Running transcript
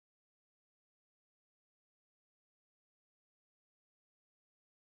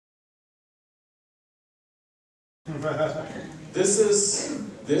This is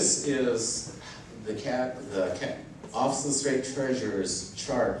the Office of the State Treasurer's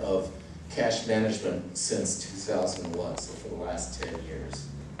chart of cash management since 2001, so for the last 10 years.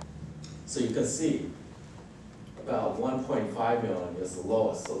 So you can see about 1.5 million is the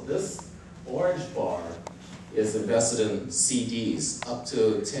lowest. So this orange bar is invested in CDs up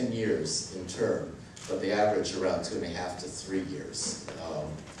to 10 years in term, but they average around 2.5 to 3 years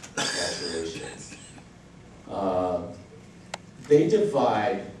calculations. They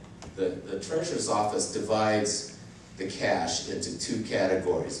divide, the Treasurer's Office divides the cash into two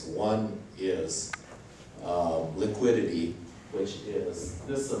categories. One is liquidity, which is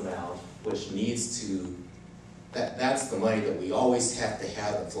this amount, which needs to, that's the money that we always have to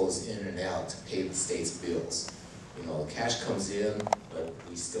have that flows in and out to pay the state's bills. You know, the cash comes in, but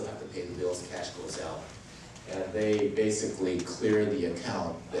we still have to pay the bills, cash goes out. And they basically clear the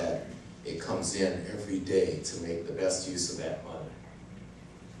account that it comes in every day to make the best use of that money.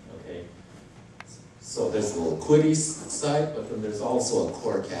 Okay? So there's the liquidity side, but then there's also a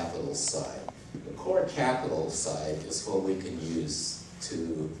core capital side. The core capital side is what we can use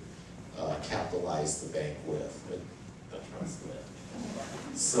to capitalize the bank with, the trust with.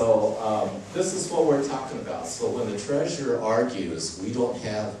 So this is what we're talking about. So when the treasurer argues we don't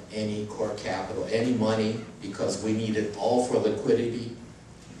have any core capital, any money, because we need it all for liquidity,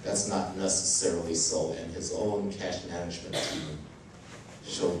 that's not necessarily so. And his own cash management team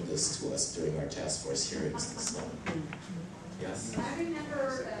showed this to us during our task force hearings this summer. Yes? I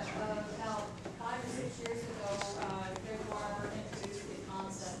remember about 5 or 6 years ago, Kirby introduced the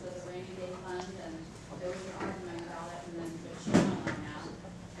concept of the rainy day fund, and there was an argument about it, and then the chairman on that,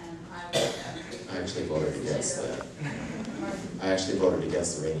 and I actually voted against that. I actually voted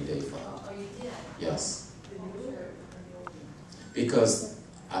against the rainy day fund. Oh, you did? Yes. Because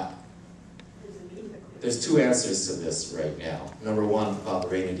there's two answers to this right now. Number one, about the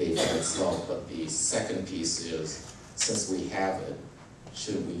rainy day fund itself, but the second piece is, since we have it,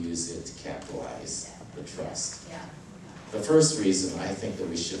 should we use it to capitalize the trust? Yeah. The first reason I think that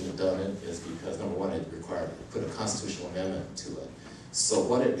we shouldn't have done it is because, number one, it required to put a constitutional amendment to it. So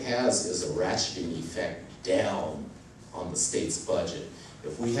what it has is a ratcheting effect down on the state's budget.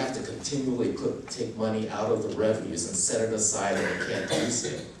 If we have to continually take money out of the revenues and set it aside and we can't use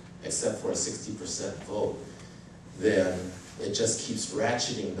it, except for a 60% vote, then it just keeps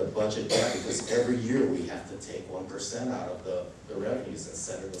ratcheting the budget down, because every year we have to take 1% out of the revenues and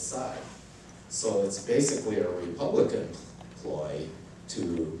set it aside. So it's basically a Republican ploy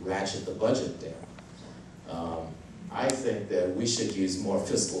to ratchet the budget down. I think that we should use more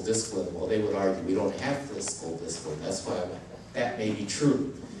fiscal discipline. Well, they would argue we don't have fiscal discipline. That's why that may be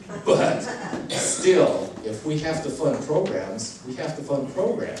true. But still, if we have to fund programs, we have to fund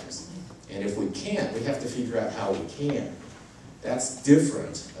programs. And if we can't, we have to figure out how we can. That's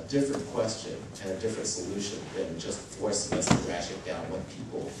different, a different question and a different solution than just forcing us to ratchet down when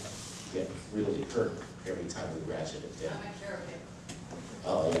people get really hurt every time we ratchet it down.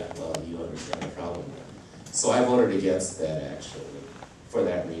 Oh yeah, well, you understand the problem. So I voted against that, actually, for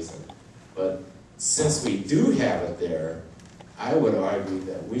that reason. But since we do have it there, I would argue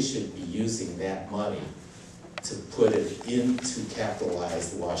that we should be using that money to put it in to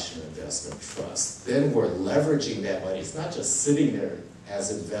capitalize the Washington Investment Trust. Then we're leveraging that money. It's not just sitting there as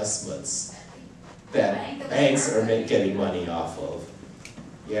investments that banks are getting money off of.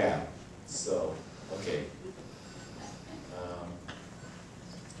 Yeah, so, okay.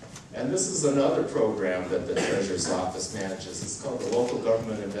 And this is another program that the Treasurer's Office manages. It's called the Local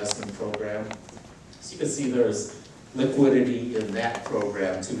Government Investment Program. So you can see there's liquidity in that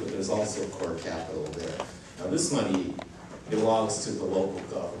program too, but there's also core capital there. Now this money belongs to the local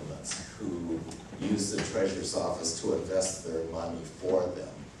governments who use the Treasurer's Office to invest their money for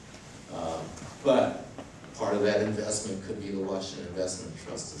them. But part of that investment could be the Washington Investment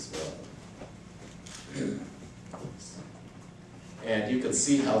Trust as well. And you can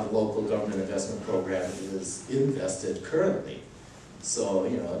see how the local government investment program is invested currently. So,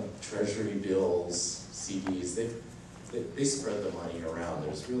 you know, treasury bills, CDs, they spread the money around.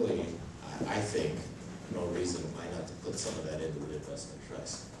 There's really, I think, no reason why not to put some of that into the investment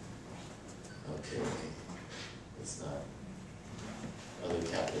trust. Okay, it's not other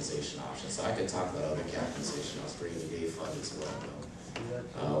capitalization options. So I could talk about other capitalization options, rainy day fund as well.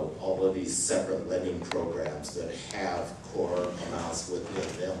 All of these separate lending programs that have core amounts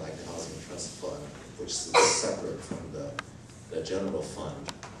within them, like the Housing Trust Fund, which is separate from the general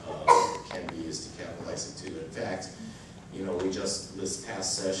fund, can be used to capitalize it too. In fact, you know, we just, this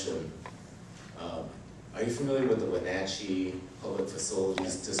past session, are you familiar with the Wenatchee Public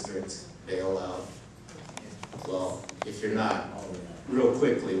Facilities District bailout? Well, if you're not, real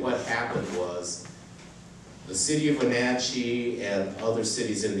quickly, what happened was the city of Wenatchee and other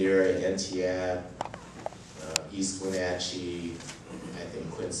cities in the area, Entiat, East Wenatchee, I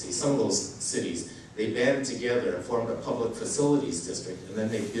think Quincy, some of those cities, they banded together and formed a public facilities district, and then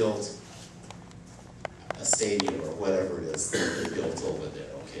they built a stadium or whatever it is that they built over there,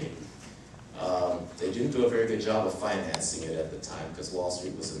 okay? They didn't do a very good job of financing it at the time because Wall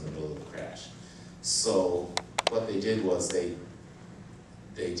Street was in the middle of the crash. So what they did was they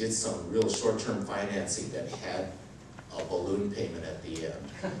did some real short-term financing that had a balloon payment at the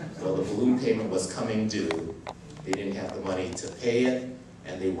end. Well, the balloon payment was coming due. They didn't have the money to pay it,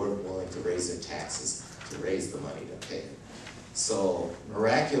 and they weren't willing to raise their taxes to raise the money to pay it. So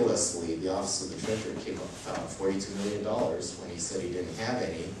miraculously, the Office of the Treasurer came up and found $42 million when he said he didn't have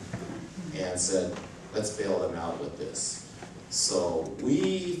any, and said, let's bail them out with this. So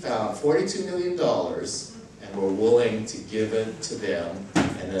we found $42 million, and we're willing to give it to them,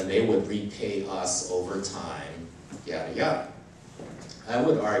 and then they would repay us over time, yada yada. I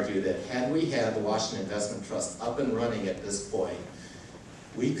would argue that had we had the Washington Investment Trust up and running at this point,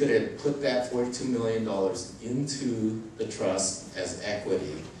 we could have put that $42 million into the trust as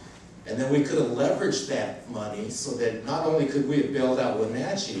equity, and then we could have leveraged that money so that not only could we have bailed out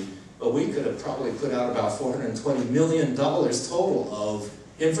Wenatchee, but we could have probably put out about $420 million total of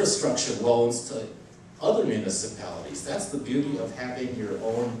infrastructure loans to other municipalities. That's the beauty of having your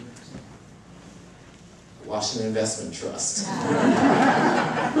own Washington Investment Trust,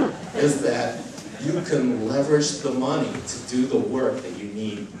 is that you can leverage the money to do the work that you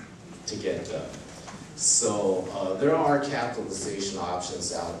need to get done. So there are capitalization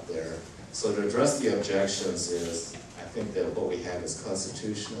options out there. So to address the objections is, I think that what we have is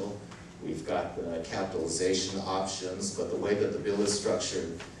constitutional. We've got the capitalization options, but the way that the bill is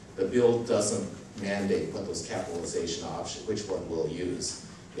structured, the bill doesn't mandate what those capitalization options, which one we'll use.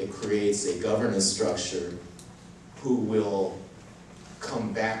 It creates a governance structure who will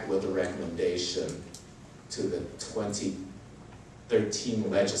come back with a recommendation to the 2013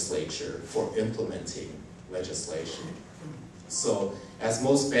 legislature for implementing legislation. So as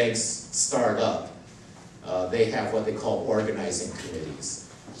most banks start up, they have what they call organizing committees.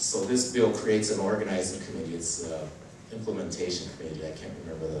 So this bill creates an organizing committee. It's an implementation committee. I can't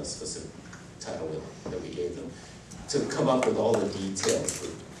remember the specific title that we gave them, to come up with all the details.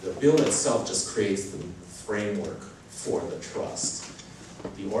 The bill itself just creates the framework for the trust.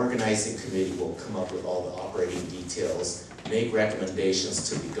 The organizing committee will come up with all the operating details, make recommendations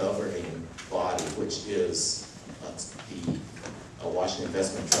to the governing body, which is the Washington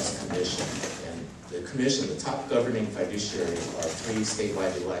Investment Trust Commission. And the commission, the top governing fiduciaries are 3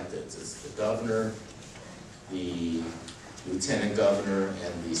 statewide electeds. It's the governor, the lieutenant governor,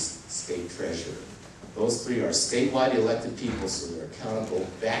 and the state treasurer. Those 3 are statewide elected people, so they're accountable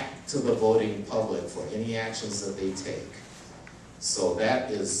back to the voting public for any actions that they take. So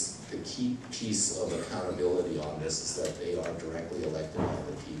that is the key piece of accountability on this, is that they are directly elected by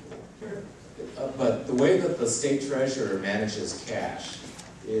the people. But the way that the state treasurer manages cash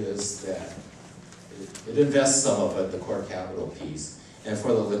is that it invests some of it, the core capital piece, and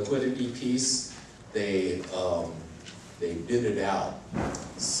for the liquidity piece, they bid it out.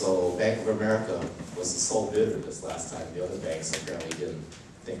 So Bank of America was the sole bidder this last time. The other banks apparently didn't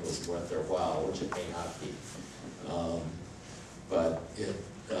think it was worth their while, which it may not be. But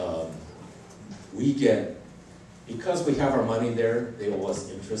we get, because we have our money there, they owe us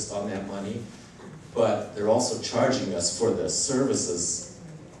interest on that money, but they're also charging us for the services,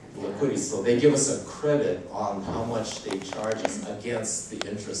 liquidity. So they give us a credit on how much they charge us against the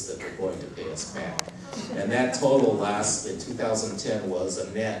interest that they're going to pay us back. And that total last, in 2010, was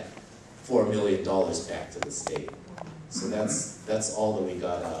a net $4 million back to the state. So that's all that we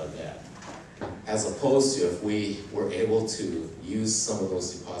got out of that. As opposed to if we were able to use some of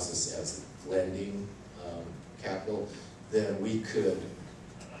those deposits as lending capital, then we could,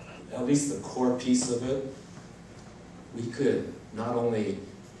 at least the core piece of it, we could not only,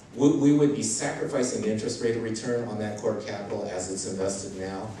 we would be sacrificing the interest rate of return on that core capital as it's invested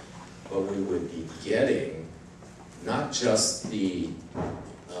now, but we would be getting not just the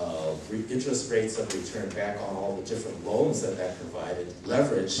interest rates of return back on all the different loans that provided,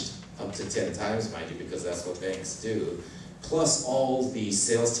 leveraged up to 10 times, mind you, because that's what banks do, plus all the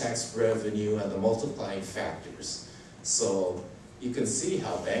sales tax revenue and the multiplying factors. So you can see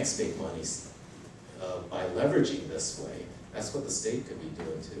how banks make money by leveraging this way. That's what the state could be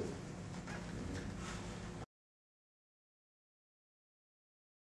doing too.